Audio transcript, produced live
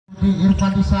Yudi,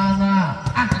 Irfan di sana,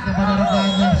 angkat kepada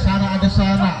rekannya, di sana ada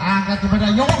sana, angkat kepada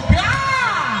Yoga.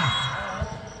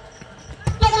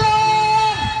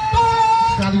 Tolong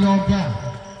sekali Yoga,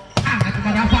 angkat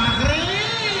kepada Fahry.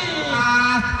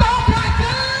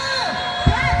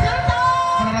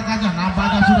 Pada rekannya,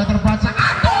 nampaknya sudah terbaca.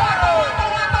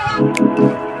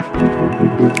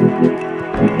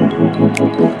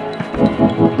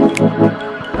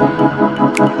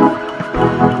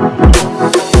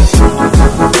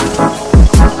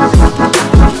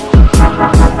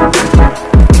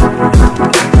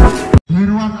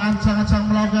 Irwan ancang-ancang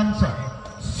melakukan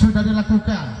sudah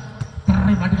dilakukan,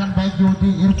 terima dengan baik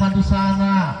Yudi, Irfan di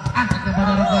sana, angkat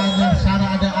kepada rekannya, di sana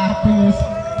ada artis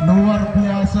luar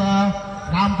biasa,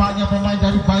 nampaknya pemain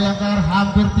dari Bayangkara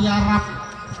hampir tiarap.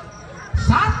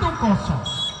 1-0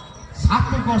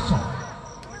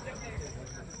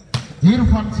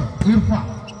 Irfan.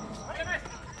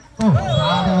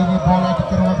 Kali ini bola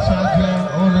dikeroyok saja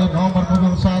oleh nomor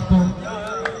punggung 1.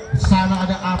 Di sana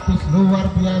ada Apis luar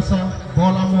biasa,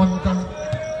 bola muntah.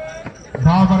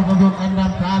 Nomor punggung 6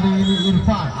 kali ini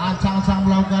Irfan ancang-ancang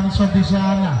melakukan shot di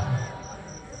sana.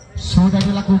 Sudah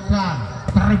dilakukan,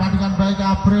 terima dengan baik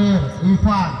April.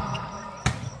 Irfan.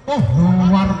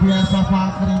 Luar biasa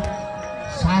Fahry.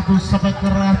 Satu sampai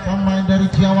keras pemain dari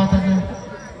Jawa Tengah.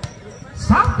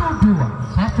 1-2.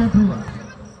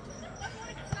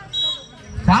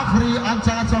 Fahry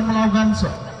ancang-ancang melakukan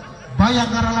shot.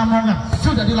 Bayangkara Lamongan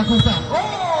sudah dilakukan.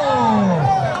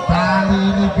 Kali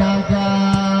ini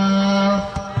gagal.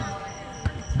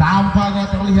 Tampaknya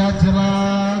terlihat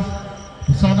jelas.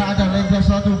 Di sana ada leja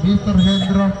 1 Mr.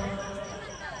 Hendro.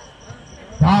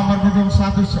 Nomor punggung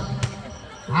 1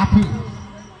 Api.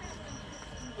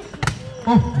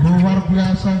 Luar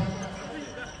biasa.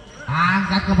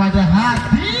 Angkat kepada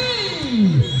HADI.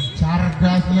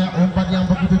 Cerdasnya umpan yang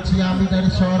begitu ciamik dari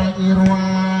seorang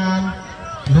Irwan.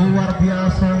 Luar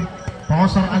biasa.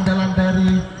 Poser andalan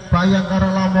dari Bayangkara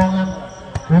Lamongan.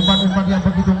 Umpan-umpan yang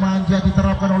begitu manja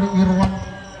diterapkan oleh Irwan.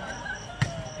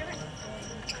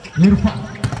 Irfan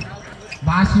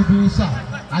masih bisa.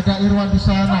 Ada Irwan di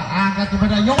sana. Angkat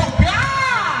kepada Yoga.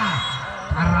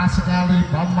 Keras sekali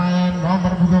pemain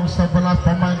nomor punggung 11,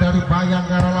 pemain dari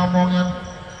Bayangkara Lamongan.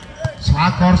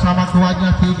 Skor sama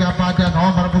kuatnya 3 pada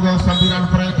nomor punggung 9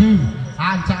 Freddy.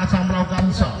 Ancang-ancang melakukan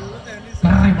shot.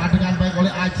 Terima dengan baik oleh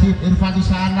Ajib. Irfan di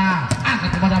sana.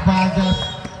 Angkat kepada Bagas.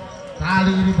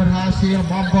 Kali ini berhasil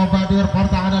membobardir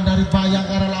pertahanan dari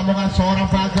Bayangkara Lamongan seorang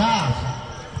Bagas.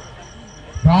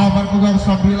 Nomor punggung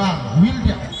 9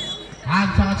 Wildan.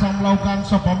 Ancang-ancang melakukan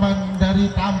shot pemain dari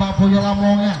Tambak Boya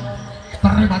Lamongan.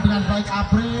 Terima dengan baik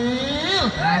April.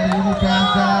 Kali ini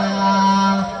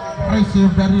gagal. Receive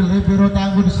dari libero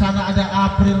tangguh, di sana ada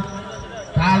April.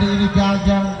 Kali ini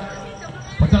gagal.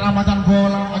 Penyelamatan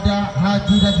bola ada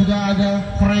HADI dan juga ada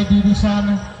Freddy di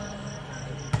sana.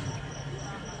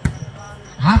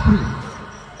 April.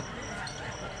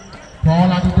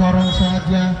 Bola didorong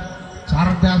saja.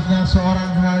 Cerdasnya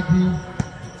seorang HADI.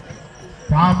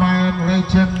 Pemain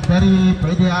legend dari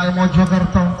PDAM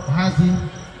Mojokerto,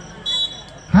 HADI.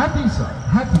 HADI.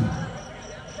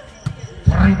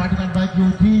 Terima dengan baik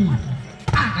Yudi.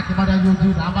 Angkat kepada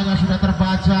Yudi, namanya sudah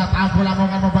terbaca. Tampil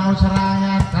Lamongan membangun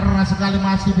serangan. Keras sekali,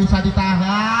 masih bisa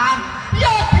ditahan.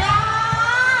 Yoga.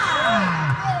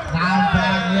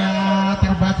 Nampaknya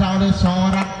terbaca oleh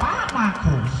seorang Pak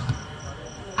Makus.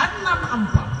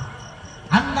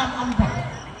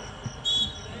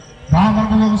 6-4. Nomor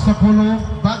punggung 10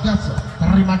 Bagas.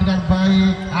 Terima dengan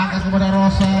baik. Angkat kepada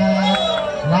Rosat.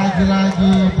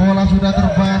 Lagi-lagi bola sudah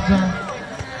terbaca.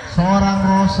 Seorang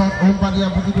Rosat, umpan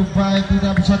yang begitu baik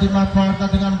tidak bisa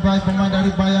dimanfaatkan dengan baik pemain dari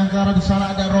Bayangkara. Di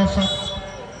sana ada Rosat.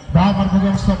 Nomor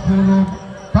punggung 10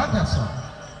 Bagas.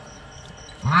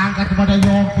 Angkat kepada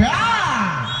Yoga.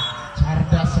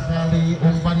 Cerdas sekali,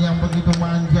 umpan yang begitu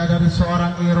manja dari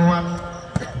seorang Irwan.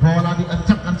 Bola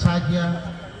diencepkan saja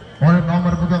oleh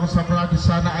nomor punggung 11. Di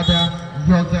sana ada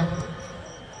Yoga.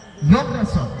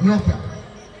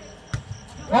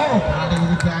 Kali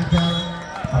ini gagal.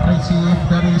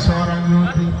 Receive dari seorang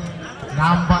Yudi.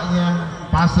 Nampaknya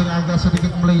passing agak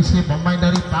sedikit meleset pemain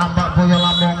dari Tambak Boya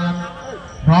Lamongan.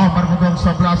 Nomor punggung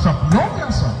 11 Yoga.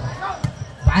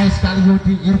 Baik sekali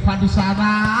Yudi. Irfan di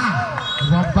sana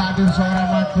membantu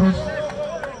seorang Makrus.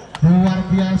 Luar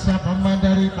biasa pemain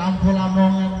dari Tampul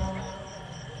Lamongan.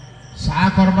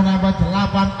 Skor menambah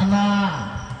 8-6.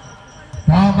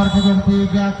 Nomor punggung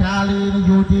 3 kali ini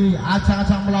Yudi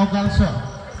acak-acak melakukan shot.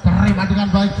 Terima dengan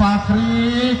baik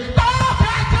Fahry.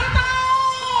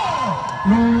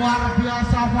 Luar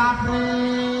biasa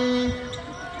Fahry,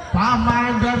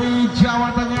 pemain dari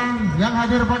Jawa Tengah yang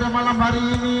hadir pada malam hari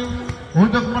ini.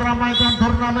 untuk meramaikan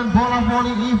turnamen bola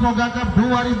voli Evo Cup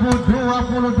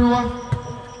 2022.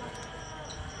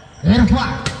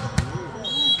 Irfan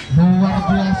luar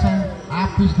biasa,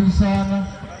 habis di sana.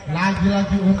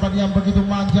 Lagi-lagi umpan yang begitu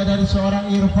manja dari seorang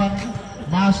Irfan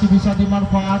masih bisa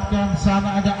dimanfaatkan.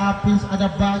 Sana ada Apis, ada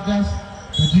Bagas,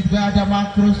 dan juga ada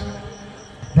Makrus.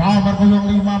 Nomor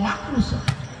 05 Makrus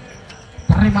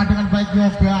terima dengan baik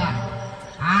juga,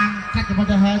 angkat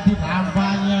kepada Hadi.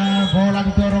 Nampaknya bola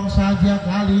didorong saja,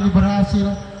 kali ini berhasil.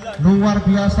 Luar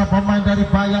biasa pemain dari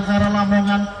Bayangkara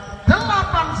Lamongan.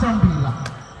 89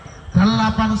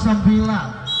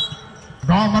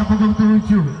 nomor punggung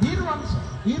 7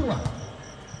 Irwan.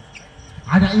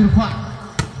 Ada Irfan.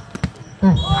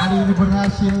 Kali ini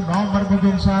berhasil. Nomor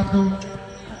punggung 1.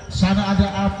 Sana ada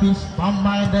Apis,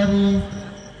 pemain dari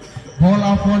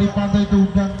bola voli Pantai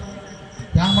juga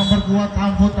yang memperkuat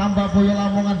Tampu Tambak Boya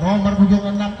Lamongan. Nomor punggung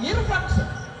 6 Irfan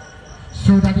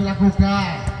sudah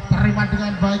dilakukan, terima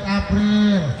dengan baik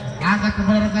April, angkat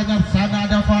kepada rekannya. Sana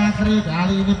ada Fahry,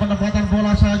 kali ini penempatan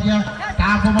bola saja.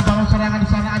 Tampu membangun serangan, di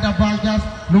sana ada Bagas,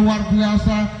 luar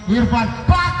biasa. Irfan,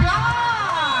 Bagas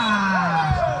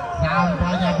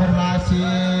nampaknya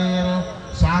berhasil.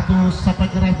 Satu sampai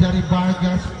keras dari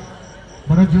Bagas,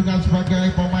 menunjukkan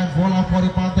sebagai pemain bola voli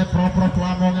Pantai Pro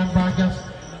Lamongan. Bagas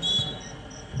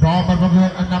nomor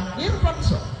 6 Irfan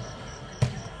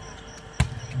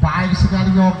baik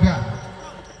sekali yoga,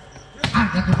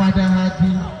 angkat kepada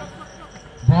Hadi,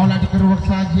 bola dikeruak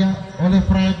saja oleh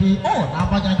Freddy.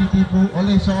 Nampaknya ditipu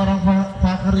oleh seorang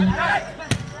Fahry.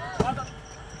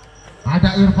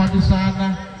 Ada Irfan di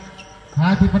sana.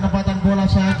 Hadi penempatan bola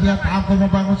saja, Tampu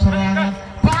membangun serangan.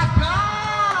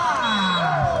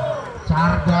 Bagas,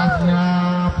 cerdasnya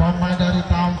pemain dari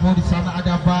Tampu. Di sana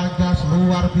ada Bagas,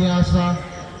 luar biasa.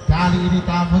 Kali ini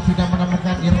Tampu sudah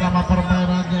menemukan irama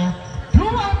permainannya.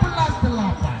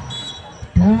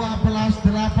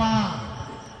 12-8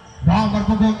 nomor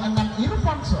punggung 6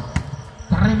 Irfan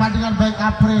terima dengan baik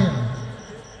April,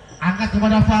 angkat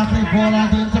kepada Fahry, bola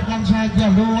diincepkan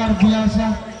saja, luar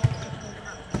biasa.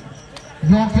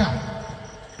 Yoga,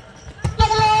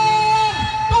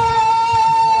 tolong,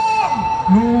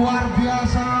 luar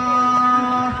biasa.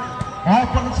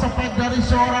 Open speed dari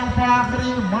seorang Fahry,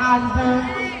 mampu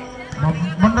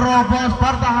menerobos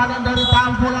pertahanan dari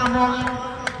Tampu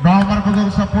Lamongan. Nomor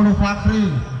punggung 10 Fahry,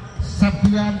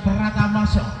 Septian Pratama,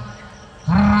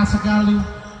 keras sekali,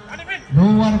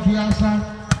 luar biasa.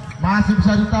 Masih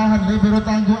bisa ditahan libero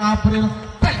tangguh April,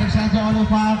 baik saja oleh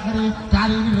Fahry.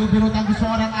 Kali ini libero tangguh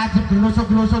seorang Ajib,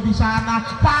 gelusuk-gelusuk di sana.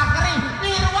 Fahry,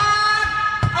 Irwan,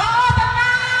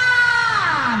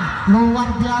 tenang,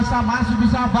 luar biasa. Masih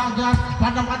bisa Bagas,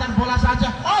 penempatan bola saja.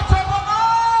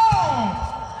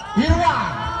 Irwan,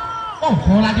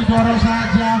 bola didorong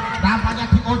saja, nampaknya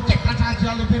diocekkan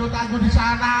saja libero tangguh di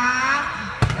sana.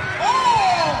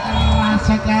 Keras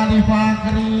sekali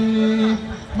Fahry.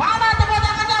 Mana tepuk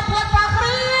tangannya buat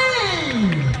Fahry?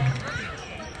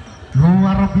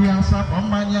 Luar biasa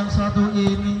pemain yang satu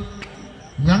ini,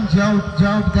 yang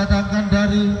jauh-jauh didatangkan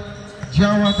dari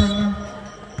Jawa Tengah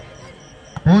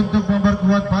untuk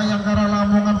memperkuat Bayangkara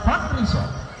Lamongan. Fahry,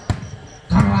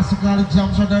 keras sekali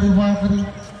jamshot dari Fahry.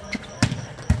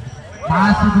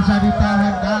 Masih bisa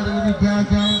ditahan, kali ini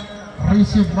gagal.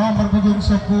 Receive nomor punggung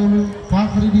 10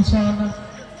 Fahry di sana.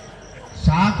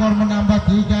 Skor menambah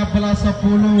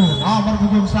 13-10. Nomor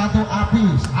punggung 1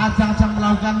 Apis, acang-acang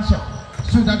melakukan shot,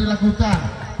 sudah dilakukan,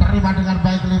 terima dengan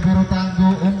baik libero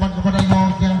tangguh, umpan kepada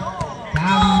Yoga.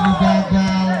 Kali ini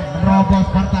gagal, merobos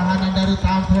pertahanan dari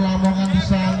Tampu Lamongan di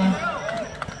sana.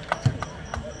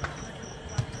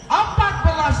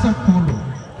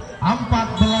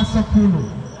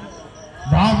 14-10.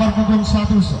 Nomor punggung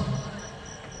 1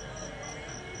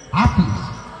 Apis,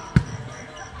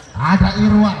 ada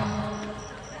Irwan,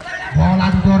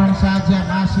 bola didorong saja,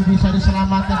 masih bisa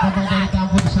diselamatkan pemain dari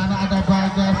Tampu. Di sana ada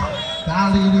Bagas,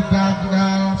 kali ini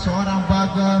gagal. Seorang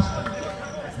Bagas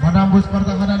menembus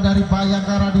pertahanan dari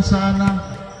Bayangkara di sana.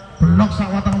 Blok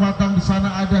sak watang-watang, di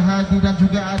sana ada Hadi dan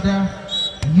juga ada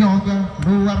Yoga.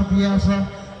 Luar biasa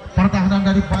pertahanan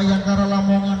dari Bayangkara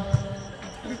Lamongan.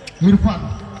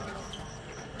 Irfan,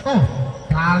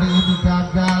 kali ini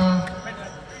gagal.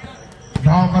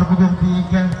 Nomor punggung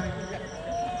 3,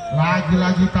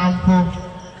 lagi-lagi Tampu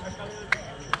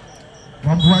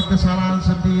membuat kesalahan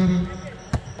sendiri.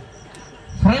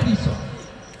 Fredison,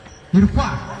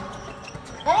 Irfan,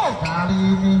 kali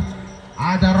ini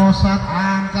ada Rosat,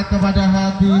 angkat kepada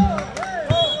Hadi,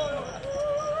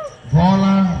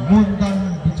 bola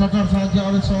muntah dicocor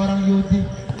saja oleh seorang Yudi.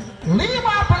 15-12.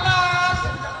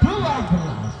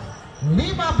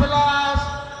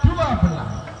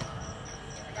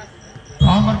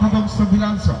 punggung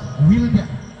 9 Wilda.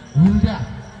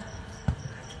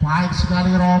 Baik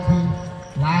sekali Robi.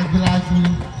 Lagi-lagi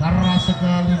keras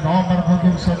sekali nomor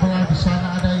punggung 11. Di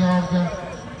sana ada Yoga.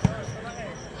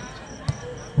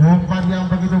 Umpan yang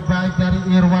begitu baik dari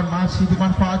Irwan masih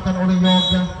dimanfaatkan oleh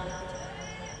Yoga.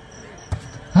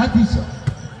 Hadisa,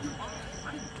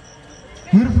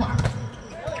 Irfan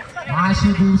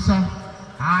masih bisa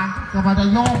angkat kepada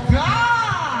Yoga.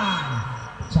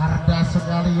 Cerdas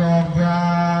sekali Yoga.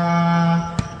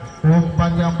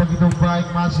 Umpan yang begitu baik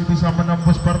masih bisa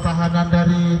menembus pertahanan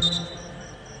dari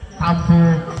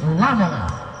Kampung Lamongan.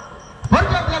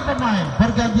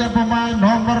 Pergantian pemain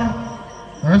nomor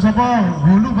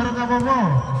Bulu bareng apa?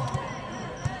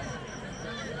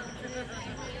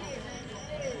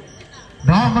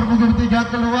 Nomor punggung 3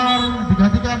 keluar,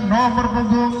 digantikan nomor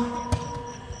punggung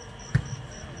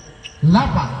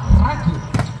 8 Ragi.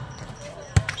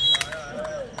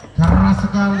 Keras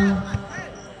sekali.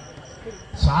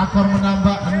 Skor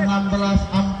menambah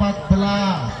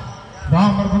 16-14.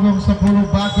 Nomor punggung 10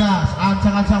 Bagas.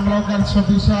 Ancang-ancang melakukan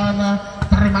sebisanya.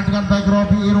 Terima dengan baik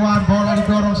Robi Irwan. Bola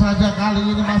didorong saja, kali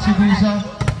ini masih bisa.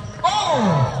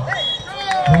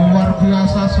 Luar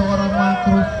biasa seorang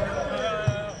makruh.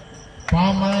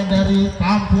 Pemain dari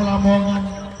Kampung Lamongan.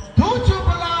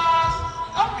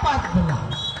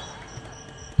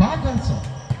 17-14. Bagas.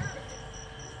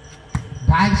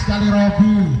 Baik sekali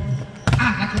Robi.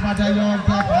 Angkat kepada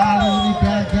Yoga, kali ini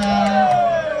gagal.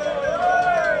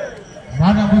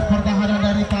 Menembus pertahanan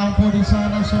dari Tampo di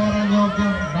sana seorang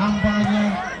Yoga.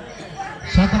 Nampaknya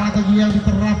strategi yang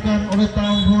diterapkan oleh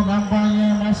Tampo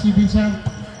nampaknya masih bisa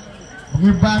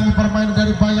mengimbangi permainan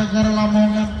dari Bayangkara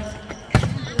Lamongan.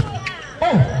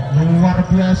 Luar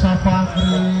biasa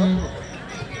Fahri.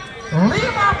 15-18.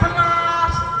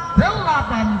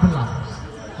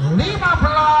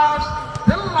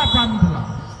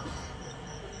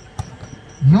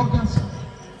 Yoga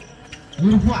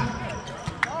Irfan.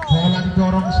 Bola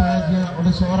didorong saja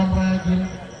oleh seorang Ragil,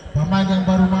 pemain yang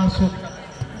baru masuk.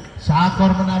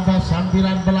 Skor menambah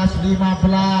 19-15.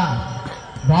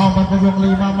 Nomor punggung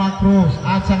 5 Makrus.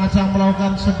 Acang-acang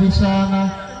melakukan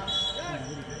sebisanya.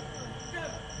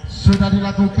 Sudah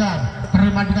dilakukan.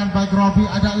 Terima dengan baik Robi,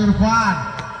 ada Irfan.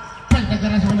 Pendek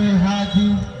keras oleh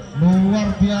Hadi.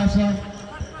 Luar biasa.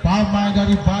 Pemain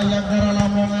dari Bayangkara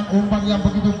Lamongan. Umpan yang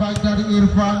begitu baik dari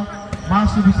Irfan.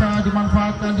 Masih bisa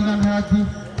dimanfaatkan dengan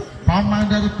Hadi. Pemain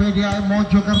dari PDAM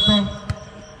Mojokerto.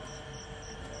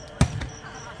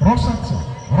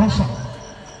 Rosak.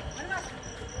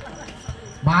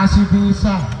 Masih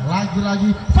bisa.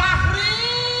 Lagi-lagi Fahri.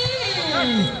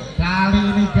 Kali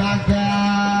ini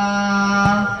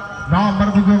gagal.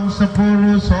 Nomor punggung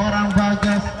 10 seorang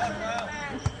Bagas.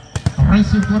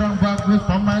 Receive kurang bagus.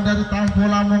 Pemain dari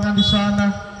Kampung Lamongan di sana.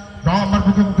 Nomor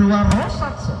punggung 2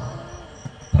 Rosak.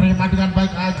 Terima dengan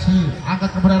baik Aji.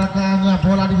 Angkat kepada rekannya.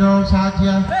 Bola didorong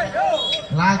saja.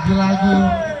 Lagi-lagi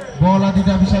bola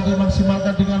tidak bisa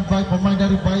dimaksimalkan dengan baik pemain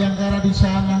dari Bayangkara di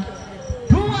sana.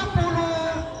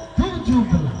 20-17.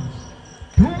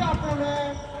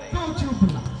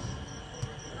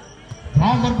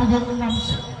 Nomor punggung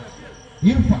 6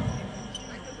 Irfan.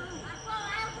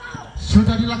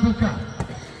 Sudah dilakukan.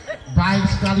 Baik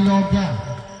sekali Yoga.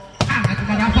 Angkat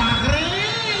kepada Fahri.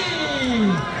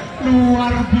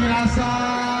 Luar biasa.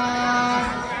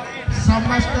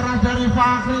 Smash keras dari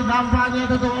Fahri. Nampaknya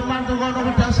itu teman tukang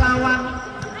nomor dasawan.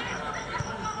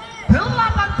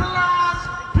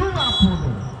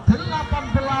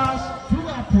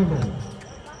 18-20.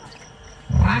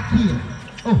 Rakil.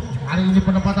 Kali ini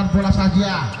penempatan bola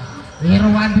saja.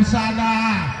 Irwan di sana.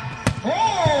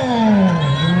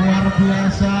 Luar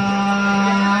biasa.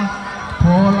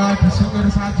 Bola disingkir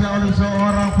saja oleh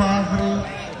seorang Fahri.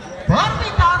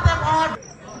 Perpindahan time out.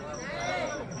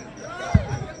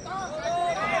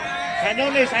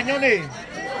 Sanyone.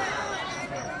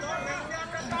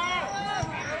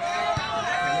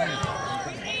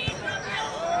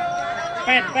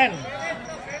 Pen.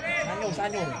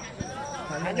 Sanyo.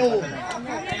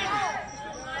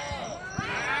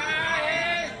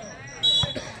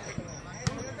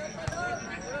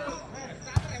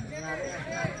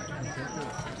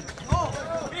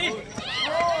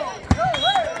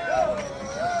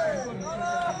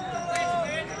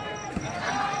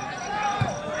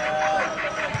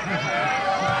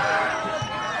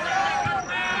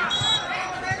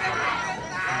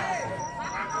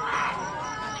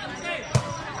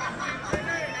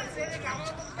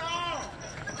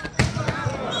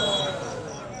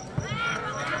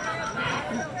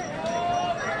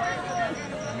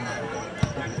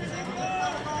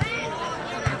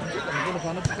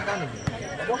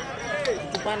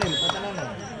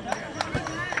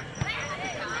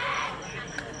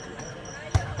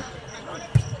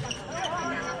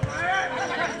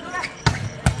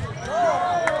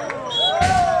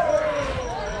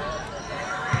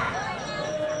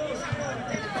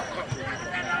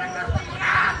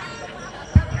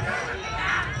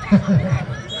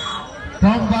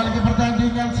 Kembali ke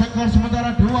pertandingan, skor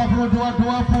sementara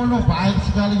 22-20. Baik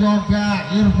sekali Yoga,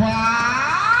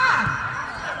 Irfan.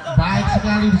 Baik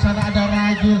sekali di sana ada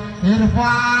Ragil,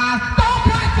 Irfan. Tuh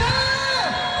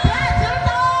Ragil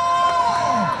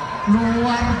tuh.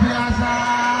 Luar biasa.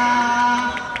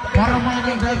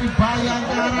 Permainan dari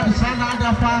Bayangkara, di sana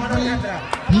ada Fahry.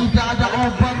 Tidak ada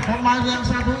obat pemain yang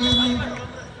satu ini.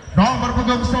 Nomor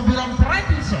punggung 9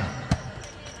 Fredisa.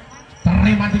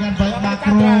 Terima dengan baik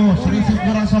makro, selisih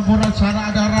kurang sempurna. Sana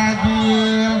ada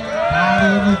Ragil, kali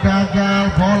ini gagal,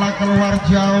 bola keluar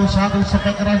jauh. Satu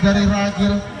sepekeran dari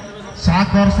Ragil.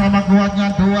 Skor sama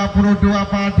kuatnya 22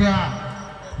 pada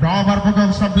nomor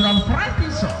punggung 9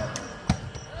 Fredisa.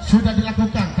 Sudah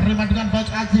dilakukan, terima dengan baik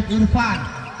Ajib, Irfan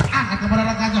angkat kepada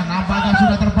rekannya, nampaknya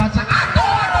sudah terbaca.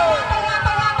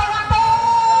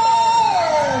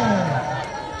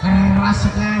 Keras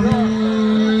sekali.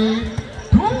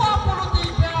 23-22.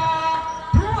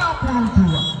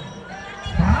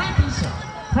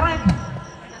 Freddy.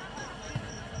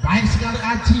 Baik sekali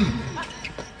Aji.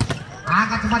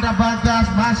 Angkat kepada Bagas,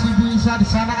 masih bisa. Di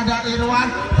sana ada Irwan,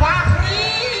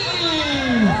 Fahry.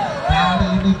 Kali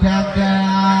ini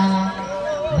gagal.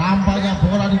 Nampaknya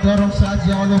bola didorong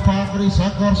saja oleh Fahry.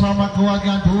 Skor sama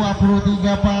kuatnya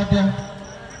 23 pada.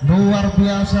 Luar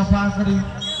biasa Fahry.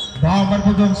 Nomor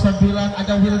punggung 9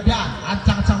 ada Wildan,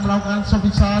 ancang-ancang melakukan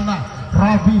sebisana.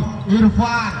 Robi,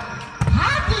 Irfan,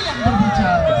 Hadi yang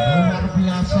berbicara. Luar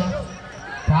biasa.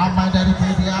 Pemain dari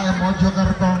PDAM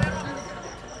Mojokerto.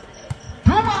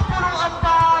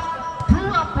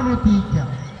 24-23.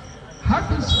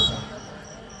 Habis.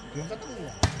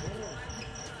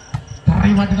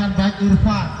 Terima dengan baik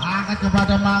Irfan, angkat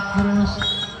kepada Makrus.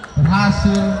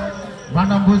 Berhasil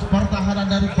menembus pertahanan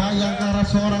dari Bayangkara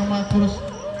seorang Makrus.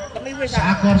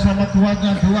 Skor sama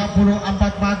kuatnya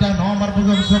 24 pada nomor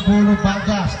punggung 10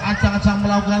 Bagas, ancang-ancang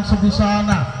melakukan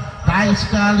sebisana. Baik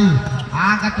sekali,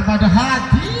 angkat kepada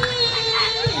Hadi.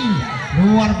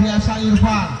 Luar biasa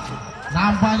Irfan.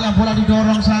 Nampaknya bola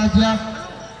didorong saja.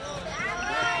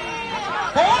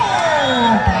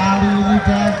 Oh, kali ini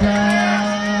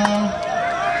gagal.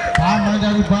 Pemain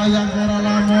dari Bayangkara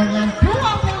Lamongan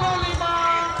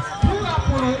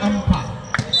 25-24.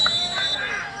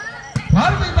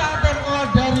 Permintaan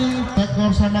dari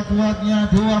skor sama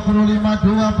kuatnya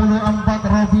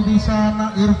 25-24. Robi di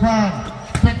sana, Irfan.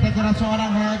 Spektakuler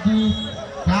seorang Hadi.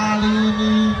 Kali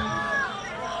ini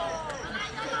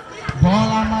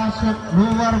bola masuk,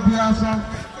 luar biasa.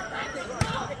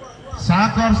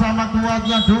 Skor sama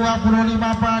kuatnya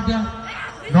 25 pada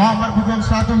nomor punggung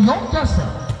 1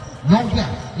 Yoga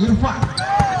Irfan.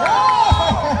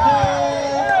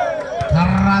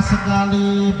 Keras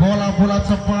sekali bola-bola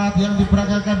cepat yang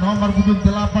diperagakan nomor punggung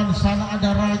 8. Di sana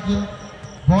ada Ragil,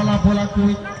 bola-bola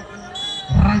quick.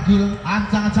 Ragil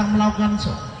ancang-ancang melakukan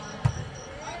shot.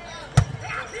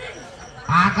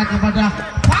 Angkat kepada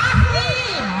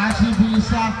Fahry, masih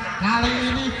bisa.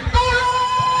 Kali ini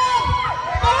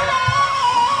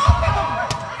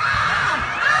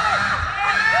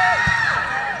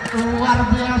luar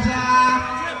biasa,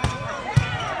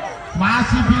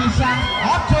 masih bisa.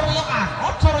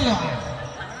 Ocoryoan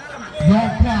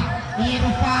Yoga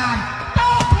Irfan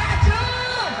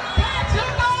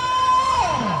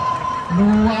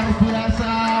luar biasa.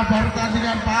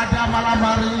 Pertandingan pada malam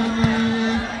hari ini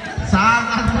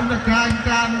sangat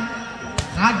menegangkan.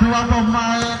 Kedua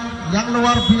pemain yang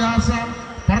luar biasa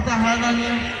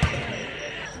pertahanannya.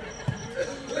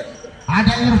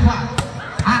 Ada Irfan,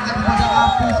 angkat kepada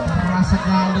Apis, keras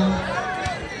sekali.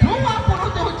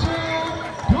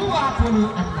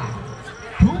 27-26.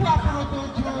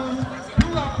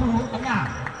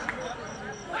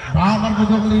 Nomor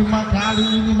punggung 5 kali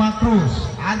ini Makrus,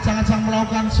 ancang-ancang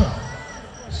melakukan shot.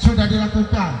 Sudah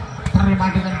dilakukan, terima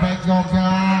dengan baik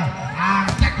Yoga,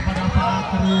 angkat kepada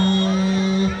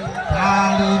Fahry.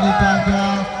 Kali ini